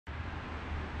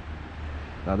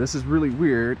Now this is really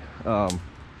weird.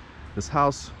 This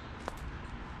house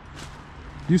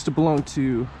used to belong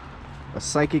to a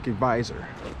psychic advisor.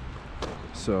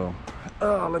 So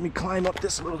let me climb up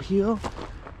this little hill.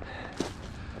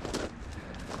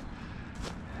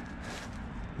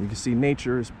 You can see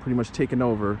nature is pretty much taken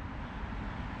over.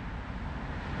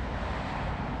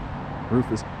 Roof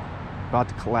is about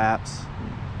to collapse.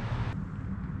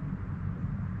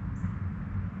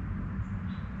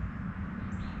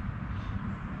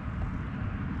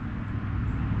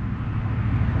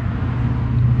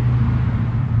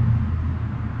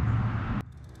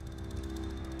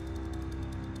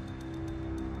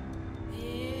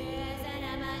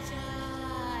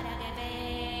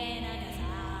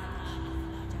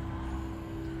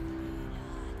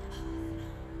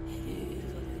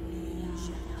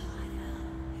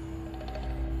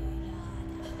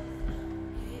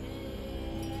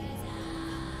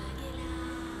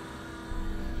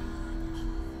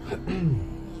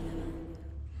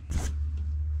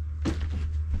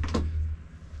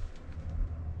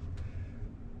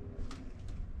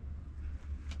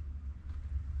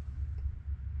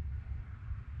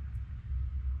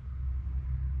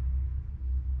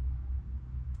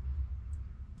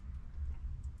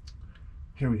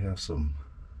 Here we have some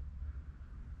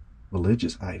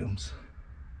religious items.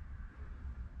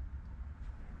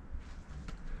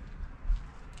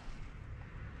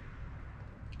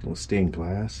 A little stained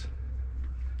glass.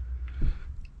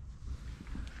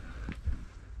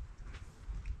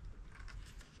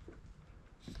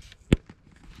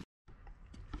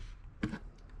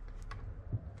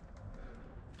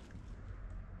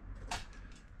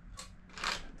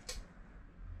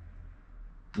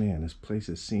 Man, this place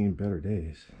has seen better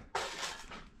days.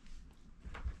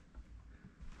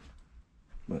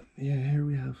 But yeah, here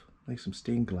we have like some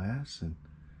stained glass, and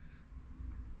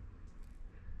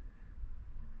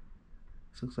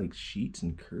this looks like sheets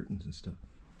and curtains and stuff.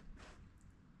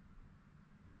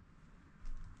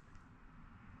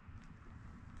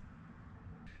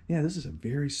 Yeah, this is a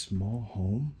very small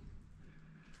home.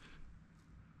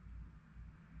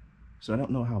 So I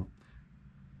don't know how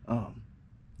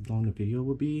long the video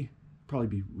will be. Probably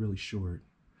be really short.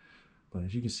 But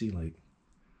as you can see, like,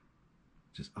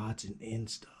 just odds and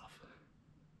ends stuff.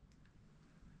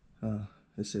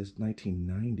 It says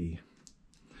 1990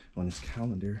 on his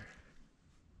calendar.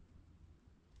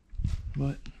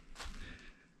 But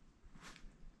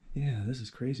yeah, this is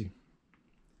crazy. You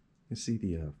can see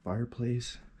the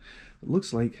fireplace. It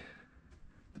looks like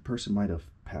the person might have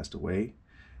passed away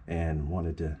and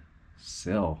wanted to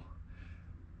sell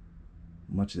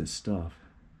much of this stuff.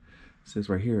 It says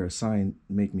right here, a sign,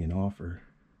 make me an offer.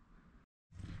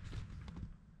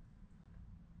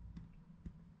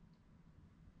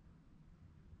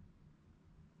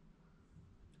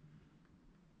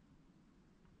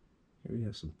 Here we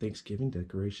have some Thanksgiving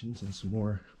decorations and some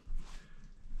more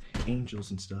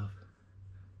angels and stuff.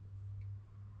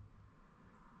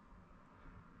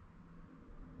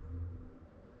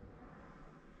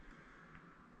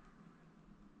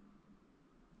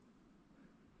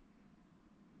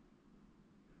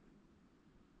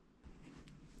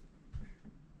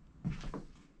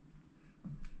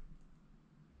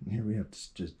 And here we have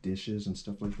just dishes and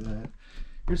stuff like that.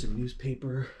 Here's a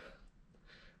newspaper.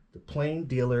 The Plain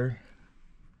Dealer,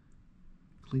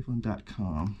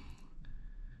 Cleveland.com.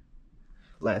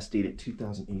 Last dated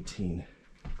 2018.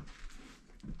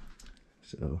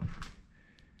 So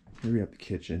here we have the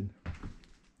kitchen.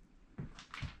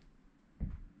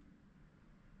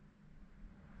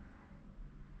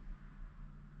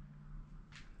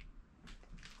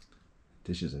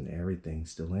 Dishes and everything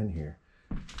still in here.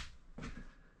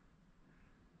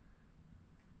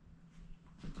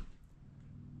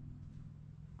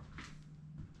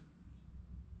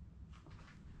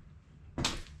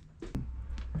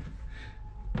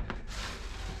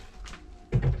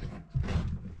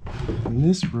 And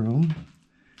this room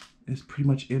is pretty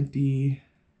much empty.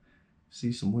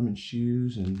 See some women's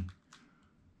shoes, and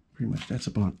pretty much that's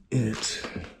about it.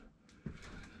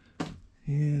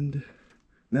 And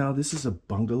now this is a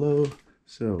bungalow,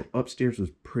 so upstairs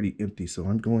was pretty empty, so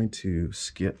I'm going to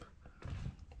skip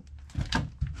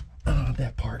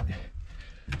that part.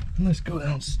 And let's go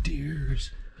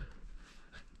downstairs.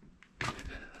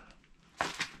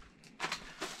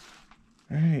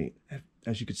 Alright,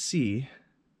 as you can see,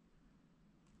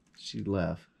 she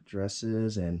left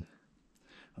dresses and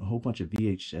a whole bunch of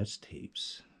VHS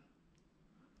tapes.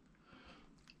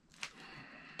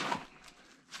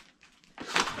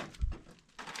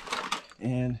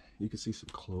 And you can see some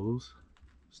clothes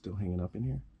still hanging up in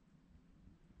here.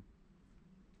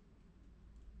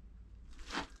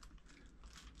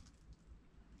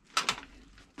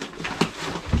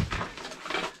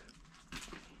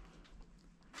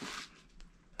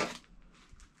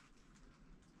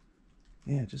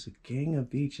 Yeah, just a gang of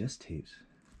VHS tapes.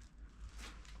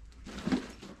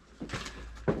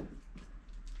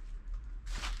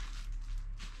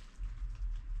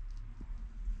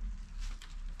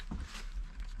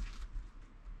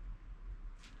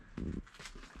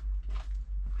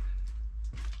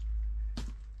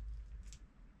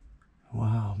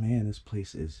 Wow, man, this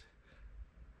place is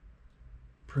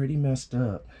pretty messed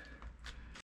up.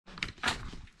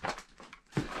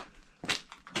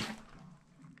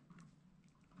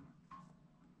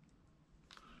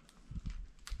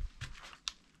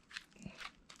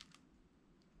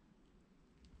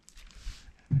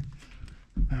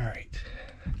 All right.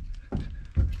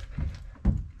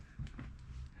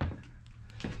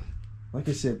 Like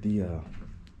I said, the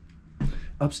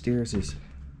upstairs is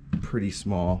pretty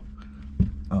small.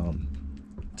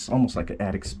 It's almost like an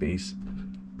attic space.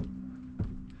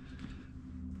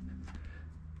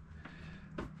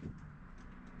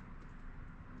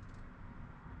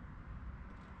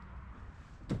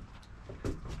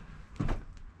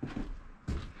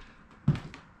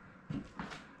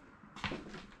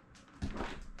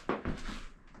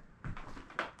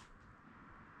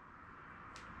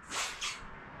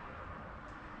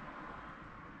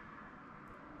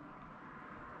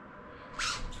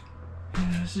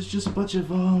 This is just a bunch of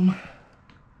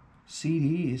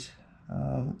CDs.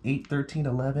 8, 13,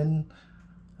 11,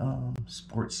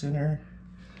 Sports Center.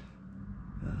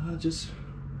 Just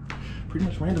pretty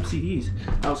much random CDs.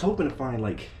 I was hoping to find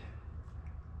like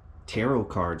tarot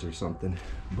cards or something,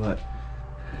 but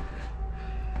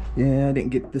yeah, I didn't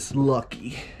get this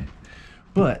lucky.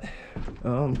 But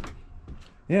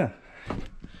yeah,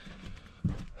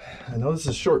 I know this is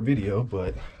a short video,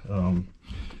 but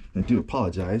I do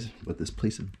apologize, but this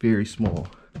place is very small.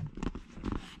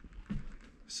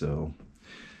 So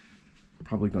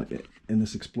probably going to end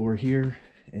this explore here,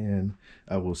 and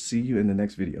I will see you in the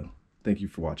next video. Thank you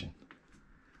for watching.